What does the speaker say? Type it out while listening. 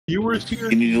viewers here?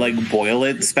 Can you like boil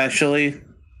it specially?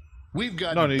 We've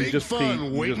got No, big just fun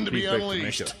pee- waiting to be pee fix to make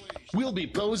unleashed. it. We'll be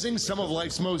posing some of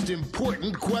life's most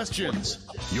important questions.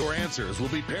 Your answers will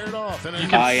be paired off in a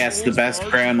Yes, the best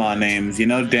grandma names. You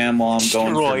know damn well I'm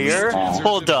going for Destroyer? small.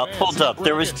 Hold up.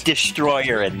 There was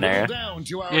Destroyer in there.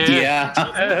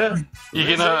 Yeah.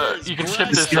 You can skip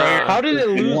this. How did it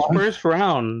lose first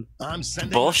round? I'm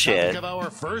sending Bullshit. the topic of our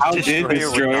first How did Destroyer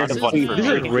Destroyer would not have won for This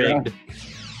is me. rigged.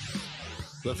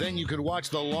 the thing you could watch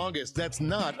the longest that's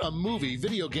not a movie,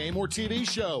 video game, or TV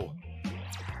show.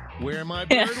 Where my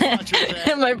bird watchers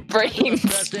at? My brains.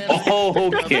 Best answer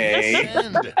Okay.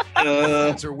 and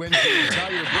answer wins the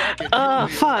entire bracket.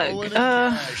 Fuck. Full in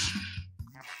cash.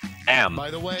 Damn. By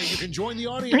the way, you can join the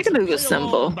audience. I can do and this play along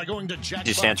simple. by going to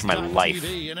Just answer my life.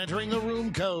 jackbox.tv and entering the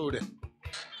room code.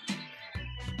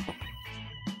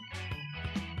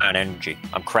 On energy.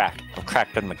 I'm cracked. I'm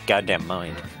cracked in my goddamn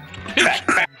mind.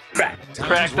 Crack,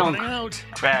 Time's don't- running out.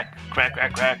 Crack.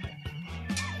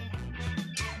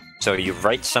 So you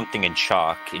write something in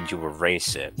chalk and you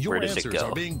erase it. Your Where does it answers go?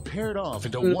 are being paired off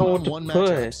into Know what to one-on-one put.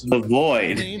 matchups. The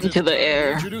void. Into the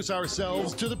air. Introduce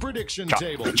ourselves to the prediction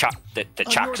table. The On your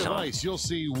chalk zone. device, you'll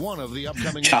see one of the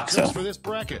upcoming Chalk matchups zone. for this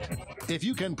bracket. If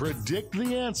you can predict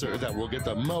the answer that will get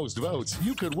the most votes,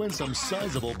 you could win some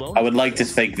sizable bonus. I would like to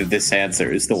think that this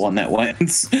answer is the one that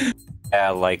wins. Yeah,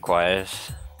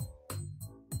 likewise.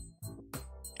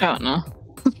 I don't know.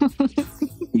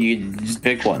 You just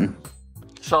pick one.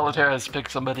 Solitaire has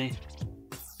picked somebody.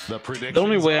 The The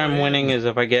only way I'm winning is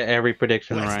if I get every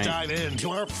prediction Let's right. dive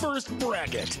into our first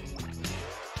bracket.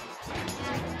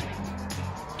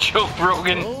 Joe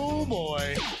Rogan. Oh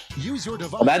boy. Use your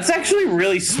device. Well, that's actually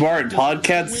really smart.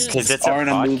 Podcasts 'Cause it's a aren't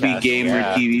a movie, podcast, game,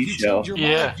 yeah. or TV You show. change your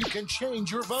Yeah. mind, you can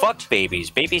change your vote. Fuck babies.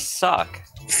 Babies suck.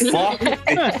 Fuck,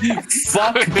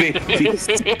 fuck babies.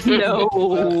 No.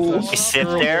 They sit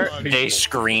there, they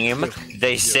scream,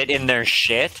 they sit in their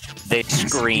shit, they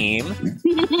scream.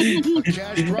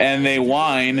 Cash prize. And they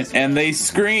whine and they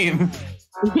scream.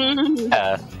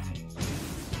 Yeah.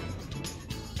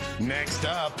 Next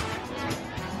up,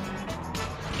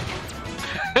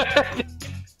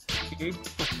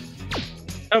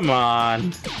 Come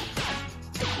on.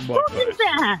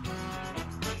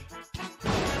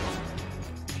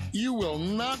 you will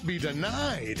not be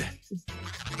denied.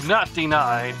 Not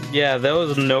denied. Yeah, there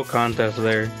was no contest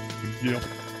there. Yep.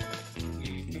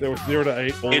 There was 0 to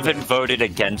 8. Even voted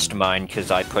against mine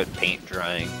because I put paint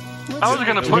drying. I was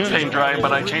gonna put paint drying,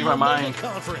 but I changed my mind.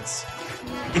 Conference.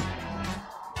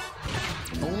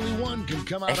 Only one can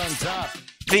come out on top.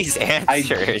 These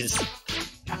answers.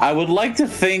 I would like to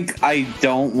think I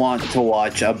don't want to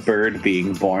watch a bird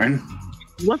being born.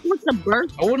 What's with the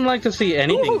bird? I wouldn't like to see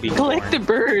anything be Collect the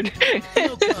bird.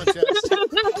 No contest.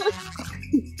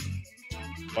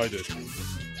 I did.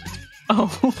 Oh.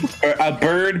 A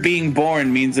bird being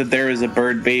born means that there is a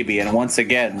bird baby, and once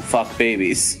again, fuck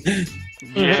babies.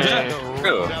 Yeah.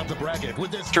 True. Out the bracket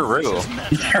with this True. delicious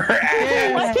matchup. Her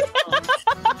ass.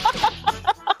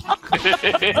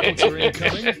 Votes are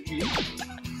incoming.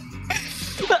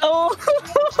 Oh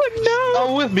no.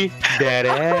 Oh, with me. That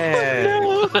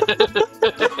ass.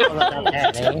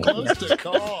 Close to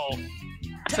call.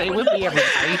 Say with me,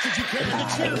 everybody. Did you get the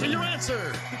chair for your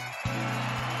answer?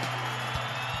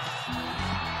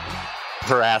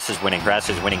 Her ass is winning. Her ass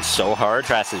is winning so hard.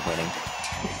 Her ass is winning.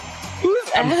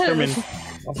 Who's I'm determined. ass?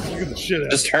 I'm looking the shit out.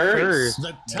 Just hers.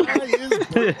 The tie is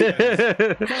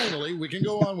broken. Finally, we can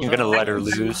go on with I'm gonna our let her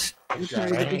rounds. lose.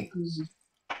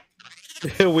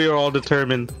 We are all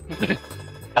determined.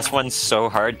 That's one so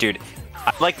hard, dude.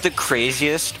 I'm like the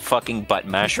craziest fucking butt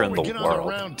masher in Before the we get on to world.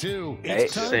 round two, Okay,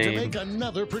 it's time same. to make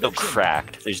another So prediction.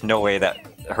 cracked. There's no way that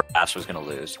her ass was gonna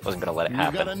lose. I wasn't gonna let it You've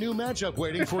got a happen. new matchup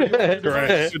waiting for you. on your Right.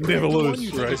 device. Should never The one lose, you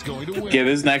think right. is going to win. Yeah,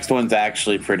 this next one's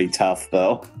actually pretty tough,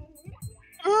 though.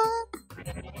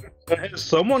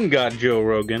 Someone got Joe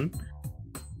Rogan.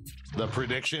 The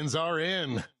predictions are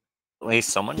in. At least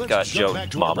someone Let's got jump Joe back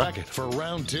to our Mama. bracket for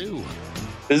round two.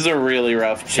 This is a really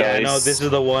rough choice. Yeah, no, this is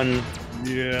the one.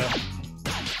 Yeah.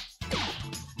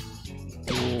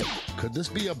 Could this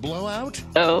be a blowout?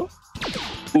 Oh.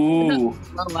 Ooh.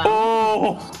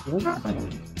 Oh.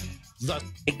 The,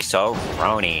 Think so,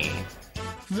 Roni.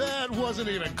 that wasn't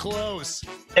even close.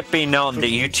 It be known that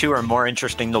you two are more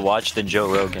interesting to watch than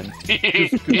Joe Rogan. Yeah.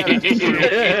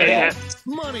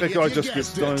 Money That if guy you just gets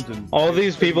guessed it. stunned and All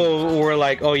these people were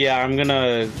like, "Oh yeah, I'm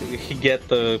gonna get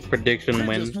the prediction We're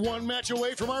win." just one match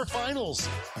away from our finals.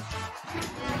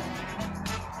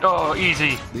 Oh,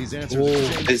 easy. These answers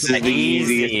have changed This is the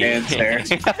easiest answer.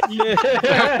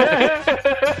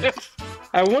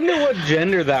 I wonder what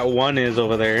gender that one is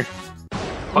over there.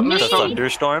 The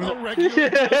thunderstorm?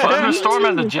 Thunderstorm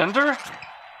has a gender?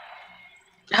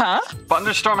 Huh?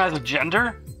 Thunderstorm has a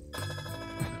gender?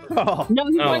 No,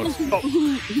 he Oh. wasn't.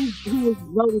 He was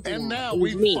voting. And now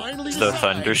we finally Does the decide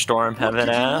thunderstorm have what an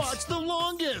could you ass? watch the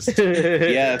longest.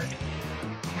 Yeah,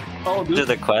 These are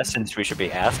the questions we should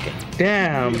be asking.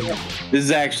 Damn. this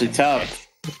is actually tough.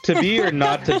 To be or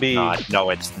not to be? No,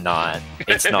 it's not.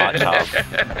 It's not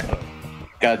tough.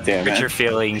 God damn Hurt your it.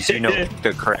 feelings. You know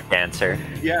the correct answer.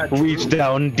 Yeah. Reach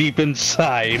down deep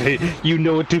inside. You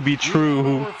know it to be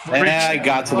true. I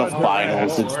got to the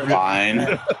finals. It's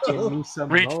fine. Give me some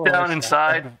Reach more. down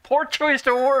inside. Poor choice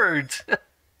of words.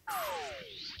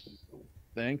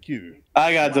 Thank you.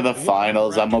 I got to the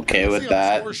finals. I'm okay with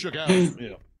that.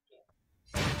 Yeah.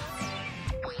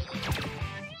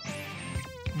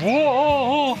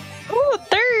 Whoa! Ooh,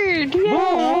 third!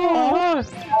 Yeah.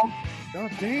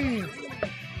 God damn.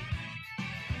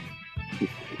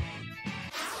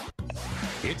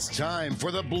 It's time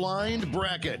for the blind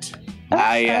bracket.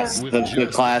 Ah, yes, With the just a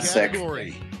classic.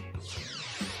 category.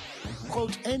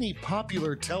 Quote any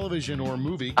popular television or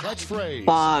movie catchphrase.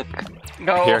 Fuck.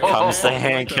 No. Here comes the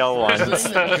Hank Hill First one.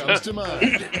 thing that comes to mind.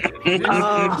 It's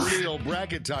a real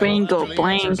bracket title Bingo, after the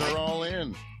answers blank. are all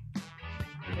in.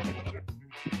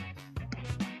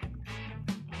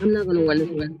 I'm not gonna win this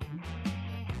one.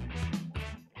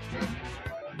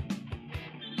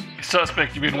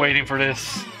 Suspect, you've been waiting for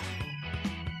this.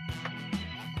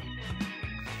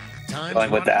 Time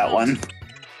Going with that one.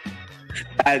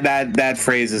 That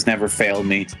phrase has never failed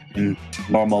me in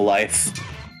normal life.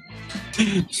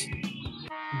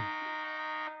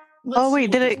 Oh,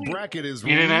 wait, did it- Bracket is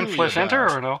You didn't really press enter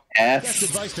about. or no? That's F.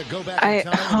 advice to go back in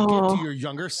time and get to your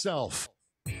younger self.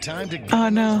 Time to get Oh,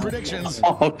 no. those predictions.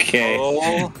 Okay.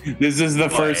 Oh, This is the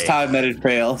first boy. time that it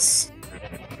fails.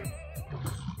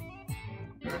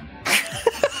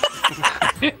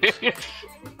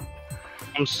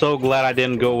 I'm so glad I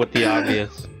didn't go with the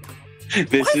obvious.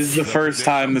 This is the first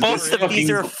time that this both of these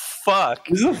fucking. are fuck.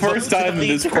 This is the first time that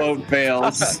this quote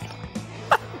fails.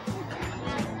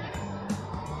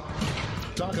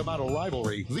 Talk about a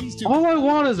rivalry. These two. All I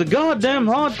want is a goddamn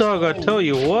hot dog, I tell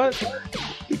you what.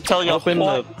 Tell you Open the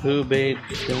what. poo bait.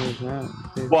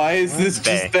 Why is this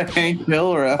just the Hank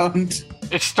Hill round?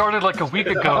 It started like a week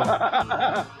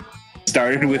ago.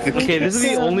 Started with the Okay, this is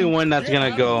the only one that's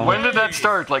gonna go. When did that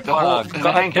start? Like the whole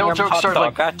the Hank Hill joke started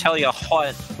like. I tell you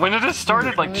what. When did it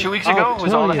started? Like 2 weeks ago?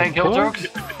 Was all the Hank Hill jokes?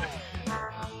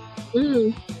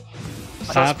 Mm.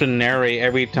 I have to narrate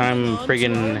every time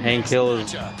friggin' Hank Hill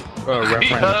is referenced.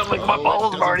 Yeah, like my balls,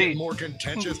 Doesn't Marty. get more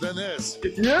contentious than this.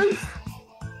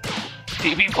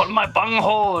 TV put in my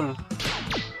bunghole.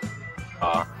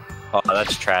 Oh,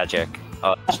 that's tragic.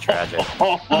 Oh, that's tragic.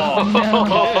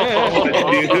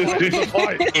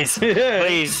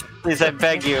 Please, please, I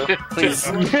beg you, please.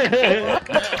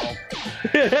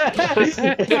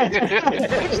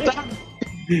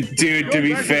 Dude, to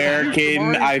be fair,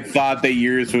 Caden, I thought that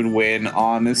yours would win,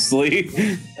 honestly.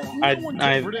 I thought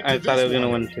I was gonna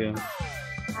win too.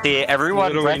 See,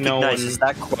 everyone Literally no recognizes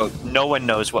that quote. No one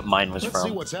knows what mine was Let's see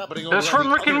from. what's happening over It's on from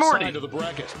the Rick and other Morty. side of the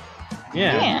bracket.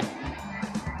 Yeah.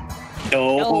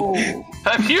 No.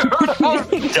 Have you heard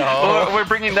about it? No. We're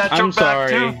bringing that I'm joke back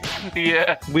sorry. too.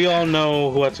 Yeah. We all know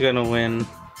what's gonna win.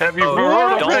 Have you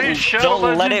heard of Raid Shadow Don't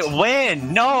let Legends? it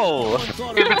win. No. If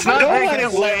it's not Don't Hank, let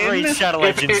it win. Raid Shadow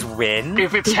If Legends it- win.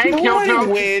 if it's Hank Hill Let it joke,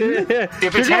 win.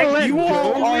 if it's Hank, You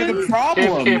all are the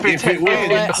problem If it's- if it if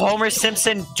wins. Let Homer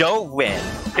Simpson don't win.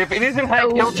 if it isn't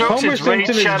Hank Hill jokes, Homer it's Raid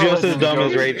Simpson is Shadow just as Legends dumb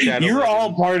as jokes. Raid Shadow. You're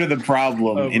all part of the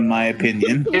problem, in my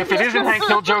opinion. If it isn't Hank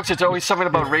Hill jokes, it's always something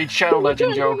about Raid Shadow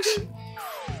Legend jokes.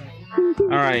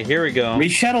 Alright, here we go. Raid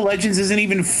Shadow Legends isn't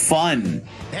even fun.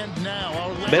 And now our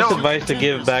last Best No. advice to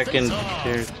give back in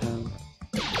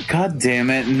face-off. God damn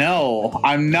it, no.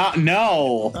 I'm not,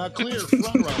 no. A clear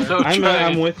frontrunner. So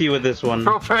I'm with you with this one.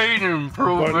 Profane and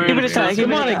profane. Give it a try, give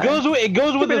Come on, it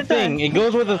goes with the thing. It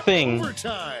goes with the thing.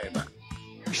 Overtime.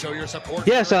 Show your support.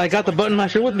 Yes, I got the button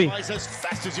masher with me. As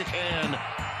fast as you can.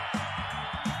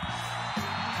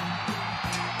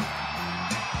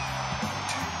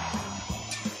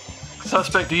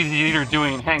 Suspect is either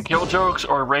doing Hank Hill jokes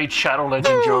or Raid Shadow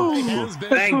Legend jokes.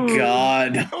 Thank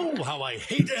God. Oh, how I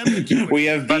hate ambiguity. We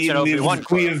have That's been an Obi-Wan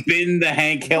the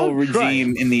Hank Hill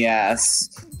regime in the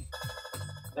ass.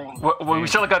 Well, we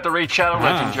still got the Raid Shadow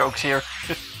Legend jokes here.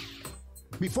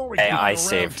 Before we Hey, get I around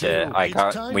saved to it. I it's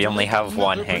got. time We to only make have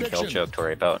one another Hank Hill prediction. joke to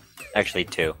worry about. Actually,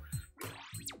 two.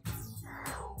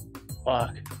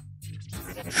 Fuck.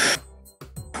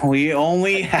 We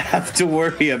only have to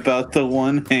worry about the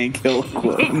one Hank Hill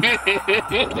quote.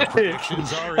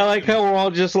 Predictions are I like how we're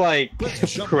all just like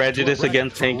Let's jump prejudiced to a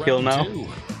against bracket Hank Hill for now.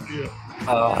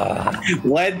 round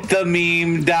Let the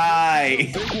meme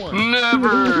die. two. Big one.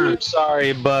 Never.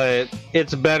 Sorry, but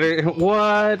it's better.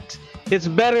 What? It's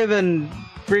better than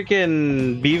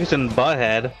freaking Beavis and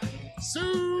Butthead.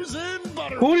 Susan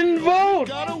Butterfield. Who didn't vote?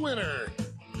 Got a winner.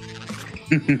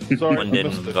 Sorry, One I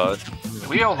didn't missed it. vote.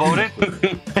 We all voted.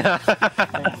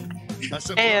 A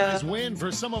surprise win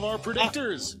for some of our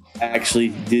predictors. Actually,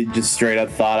 did just straight up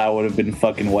thought I would have been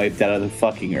fucking wiped out of the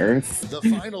fucking earth. The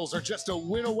finals are just a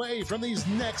win away from these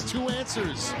next two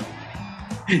answers.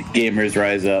 Gamers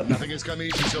rise up. Nothing has come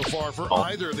easy so far for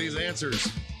either of these answers.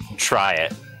 Try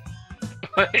it.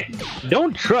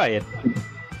 Don't try it.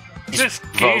 This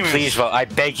Vote, game please vote. I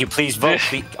beg you, please vote.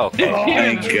 Please. Okay. Oh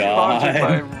my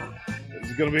god.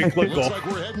 It's gonna be a click Looks off. like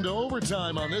we're heading to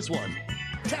overtime on this one.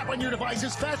 Tap on your device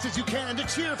as fast as you can to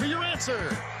cheer for your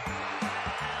answer.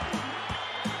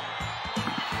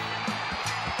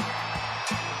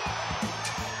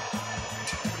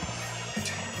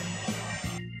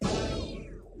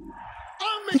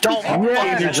 Don't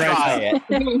fucking try it.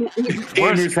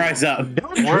 Gamers rise up.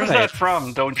 Where's that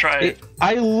from? Don't try it.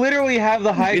 I literally have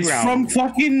the high It's ground. from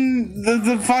fucking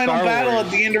the final Star battle Wars.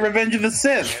 at the end of Revenge of the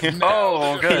Sith.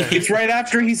 Oh, okay. It's right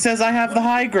after he says, I have the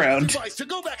high ground. Device to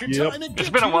go back in Yep. time and It's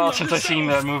get been a to while your since I've seen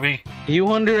yourself. that movie. You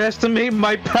underestimate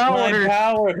my My power.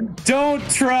 power. Don't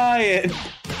try it.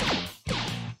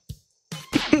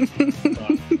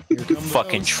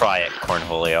 Fucking try it,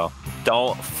 Cornholio.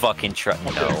 Don't fucking try.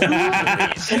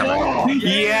 No. Please, come on.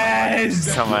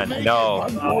 Yes. Come on. No.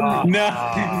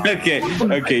 No. Okay.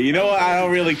 Okay. You know what? I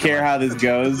don't really care how this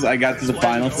goes. I got to the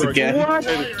finals again.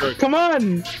 What? Come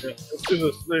on. Let's do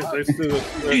this. Let's do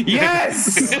this.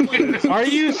 Yes. Are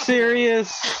you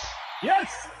serious?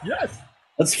 Yes. Yes.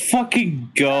 Let's fucking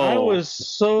I go. was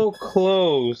so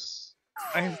close.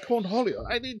 I'm Cornholio.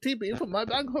 I need TP for my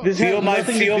bank home. This Feel has my-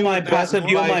 nothing to feel do my with pa- passive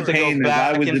feel my advice to go pain as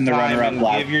back I was in the time runner-up and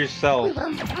lap. Give yourself.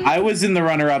 I was in the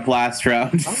runner-up last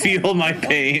round. Feel my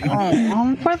pain. Oh,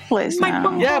 I'm fourth place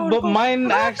now. Yeah, but mine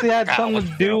actually had something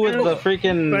to do with the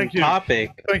freaking Thank you.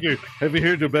 topic. Thank you. Have you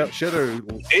heard about Shadow?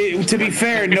 To be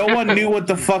fair, no one knew what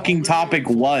the fucking topic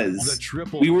The was.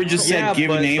 triple We were just said Yeah, give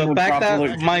but name the of fact popular.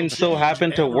 that mine so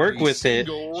happened to work with it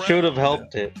should have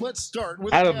helped it. Let's start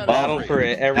with I had a the battle category. for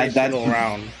it every That- single round.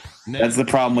 That's the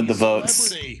problem with the votes.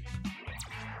 Celebrity.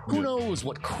 Who knows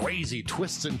what crazy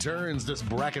twists and turns this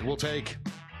bracket will take?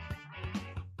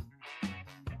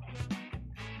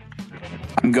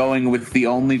 I'm going with the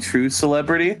only true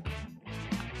celebrity.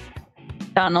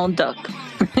 Donald Duck.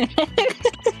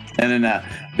 No.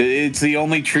 It's the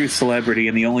only true celebrity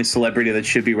and the only celebrity that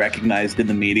should be recognized in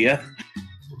the media.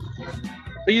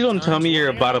 Please don't tell me you're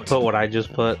about to put what I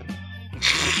just put.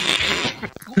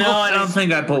 No, I don't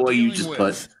think I put what you just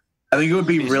put. I think it would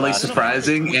be really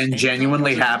surprising and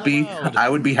genuinely happy. I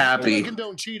would be happy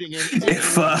Condone cheating and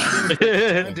if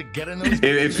time to get in those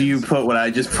if you put what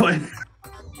I just put.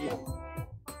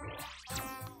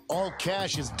 All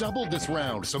cash is doubled this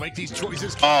round, so make these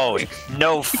choices. Oh,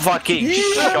 no fucking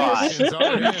shot. Questions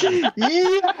are in.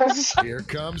 Yes! Here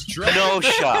comes Trevor. No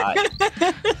shot.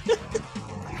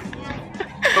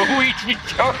 Luigi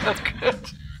Shark.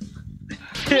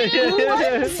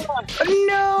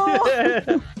 No!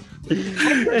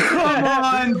 Come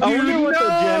on, I wonder dude, what the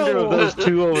gender of those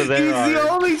two over there He's the are.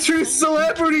 only true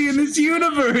celebrity in this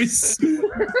universe.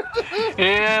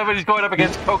 Yeah, but he's going up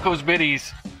against Coco's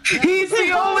Bitties. He's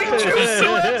the only true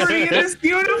celebrity in this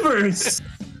universe.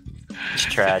 It's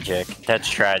tragic. That's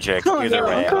tragic. Oh, Either no.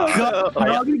 way. God, I'm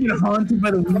not gonna get haunted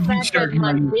by the The Ouija fact that shark.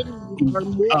 my man. Bitties are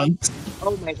more- Cunts.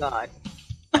 Oh my god.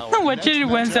 What did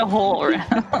wins the whole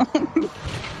round?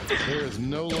 There's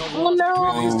no love Oh, lost no.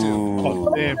 between these two.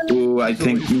 Oh, damn. Ooh, I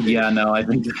think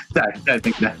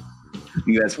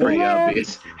that's pretty What?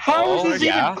 obvious. How Oh, is this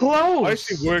yeah? even close? I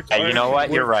actually worked. Hey, you know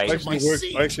what? You're right.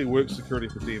 I actually worked security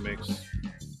for DMX.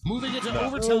 Moving into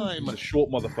overtime. He's a short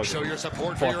motherfucker. Show your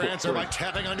support for your answer by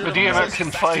tapping on your The DMX device can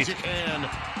as fast fight. as you can.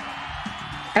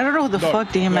 I don't know who the fuck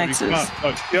DMX no, is.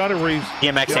 Keanu Reeves.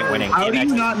 DMX ain't winning. How do you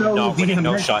DMX not know no who winning.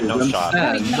 No DMX shot. No is? shot.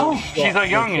 No, She's a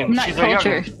youngin. not She's a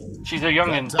culture. youngin. She's a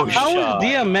youngin. Oh, How shot. is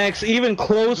DMX even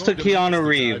close to Keanu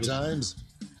Reeves? Times.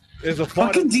 There's a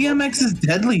Fucking fight. DMX is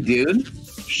deadly, dude.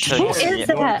 Who is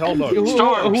that? Hell no.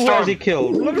 Who has he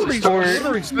killed? Literally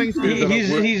things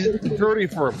He's dirty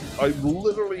for him. I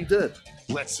literally did.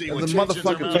 Let's see And what the tensions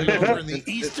are motherfucker mounting over in the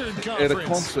Eastern at a Conference.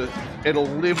 concert at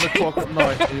 11 o'clock at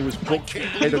night, and he was booked at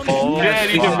a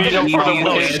Danny DeVito for the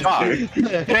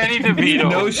win. Danny DeVito.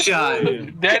 No shot.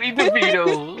 Danny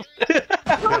DeVito.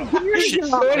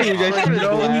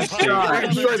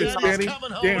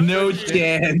 No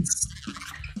chance.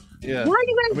 Yeah. Why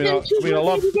do you guys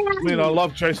I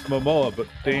love Jason Momoa, but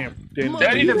damn,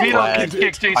 Danny DeVito can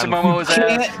kick Jason Momoa's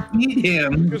ass. Can't beat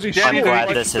him. Because he's Danny I'm short, glad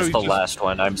like, this so is he the just- last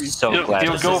one. I'm so He'll glad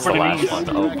go this for is the the last knees. one.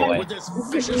 Oh boy. With this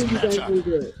vicious matchup.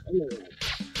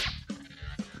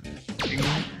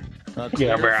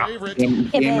 Yeah, bro. Favorite.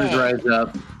 Gamers rise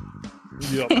up.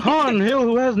 Yep. Han Hill,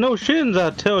 who has no shins, I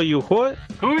tell you what.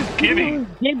 Who's Gibby?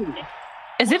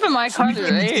 It's even my Carter,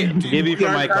 right? Gibby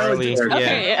for Mike Harley. Yeah.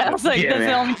 Okay, yeah, I was like, that's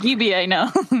the only Gibby I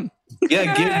know.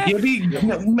 Yeah, Gibby.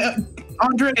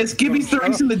 Andreas, Gibby's the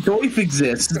reason the Doif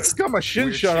exists. It's got my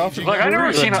shin shut off. Like I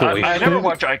never seen. I never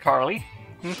watched iCarly.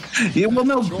 Yeah, well,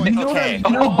 no Okay.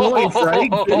 Doif, right?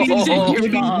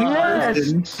 Gibby's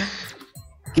gosh.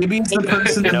 Gibby's the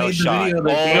person that No made shot. the video.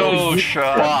 That No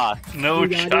shot. No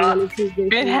shot.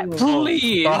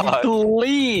 Please, God.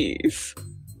 please.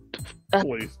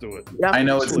 Please do it. I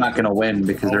know it's not gonna win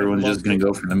because everyone's just gonna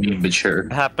go for the meme, but sure.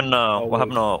 What happened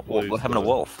to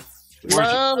Wolf?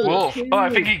 Where's Wolf? Oh, I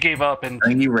think he gave up and. I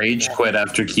think he rage quit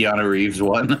after Keanu Reeves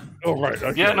won. Oh, right.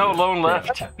 Okay. Yeah, no, Lone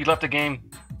left. He left the game.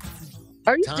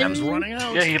 Are you Time's serious? running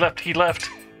out. Yeah, he left. He left.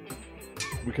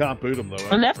 We can't boot him, though.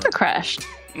 I left or crashed.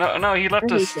 No, he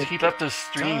left us. He left us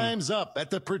stream. Time's up at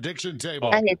the prediction table.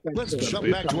 I hate that Let's shit.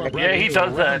 jump back to our Yeah, he bracket does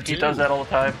for that. round He two. does that all the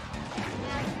time.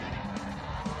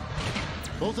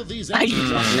 Both of these I-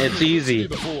 actions are It's easy.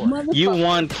 before. You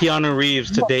want Keanu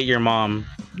Reeves to date your mom.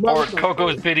 Or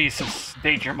Coco's Bitties to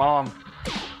date your mom.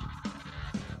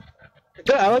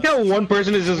 I like how one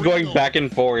person is just going back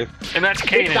and forth. And that's It's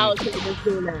Kaden. solid shit that's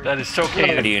doing that. That is so How do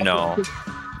Kaden. you know?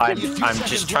 I'm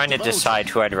just trying to decide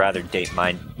who I'd rather date.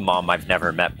 My mom I've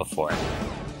never met before.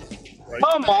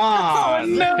 Come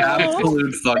on!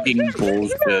 Absolute fucking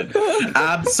bullshit.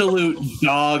 Absolute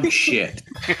dog shit.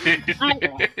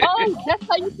 Oh, that's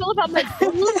how you feel about my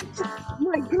food? Oh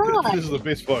my god. This is the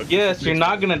best part. Yes, you're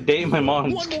not gonna date my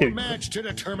mom's One more kid. match to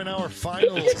determine our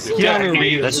finals. Keanu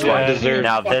Reeves This one deserves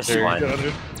now. This better. one.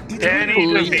 Danny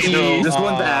DeVito. This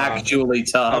one's Aw. actually I'm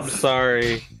tough.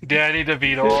 sorry. Danny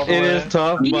DeVito. All the It way. is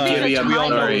tough, but Gibby, I'm we all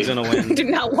know sorry. who's gonna win. Do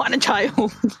not want a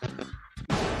child.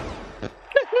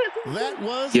 That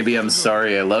was Gibby, I'm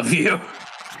sorry, I love you.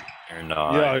 You're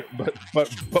not. Yeah,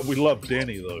 but we love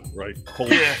Danny, though, right?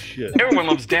 Holy Yeah. shit. Everyone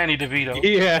loves Danny DeVito.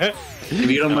 Yeah. If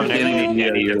you don't love Danny,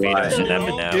 Danny you're DeVito's an lying.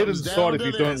 M&M. Get inside if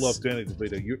you don't love Danny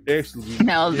DeVito. You're absolutely.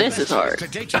 Now this is hard. to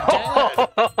date your dad.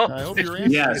 I hope your answer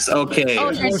Yes, okay. Oh,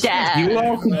 your dad. You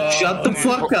all can shut the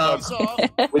fuck up is off.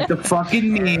 with the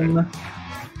fucking meme.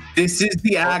 This is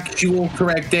the actual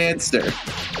correct answer.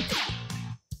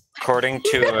 According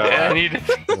to Danny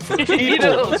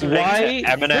DeVito. Why?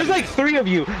 Eminem. There's like 3 of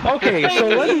you. Okay, so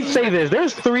let me say this.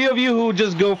 There's 3 of you who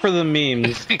just go for the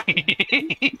memes.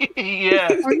 Yeah.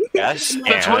 yes,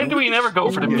 Since when do we never go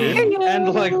for the meme?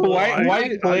 And like,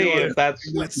 why play if that's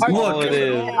all Look, it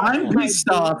is? I'm pissed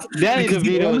off. Danny because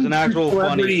the DeVito is only an actual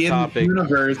celebrity funny in topic. the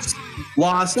universe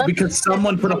lost because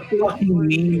someone put a fucking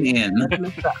meme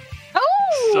in.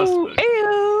 Oh,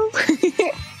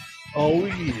 ew. Oh,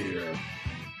 yeah.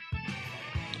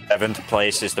 7th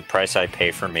place is the price I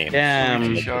pay for memes.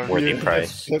 Damn. Worthy Yeah,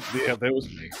 price. Yeah, that was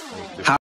me.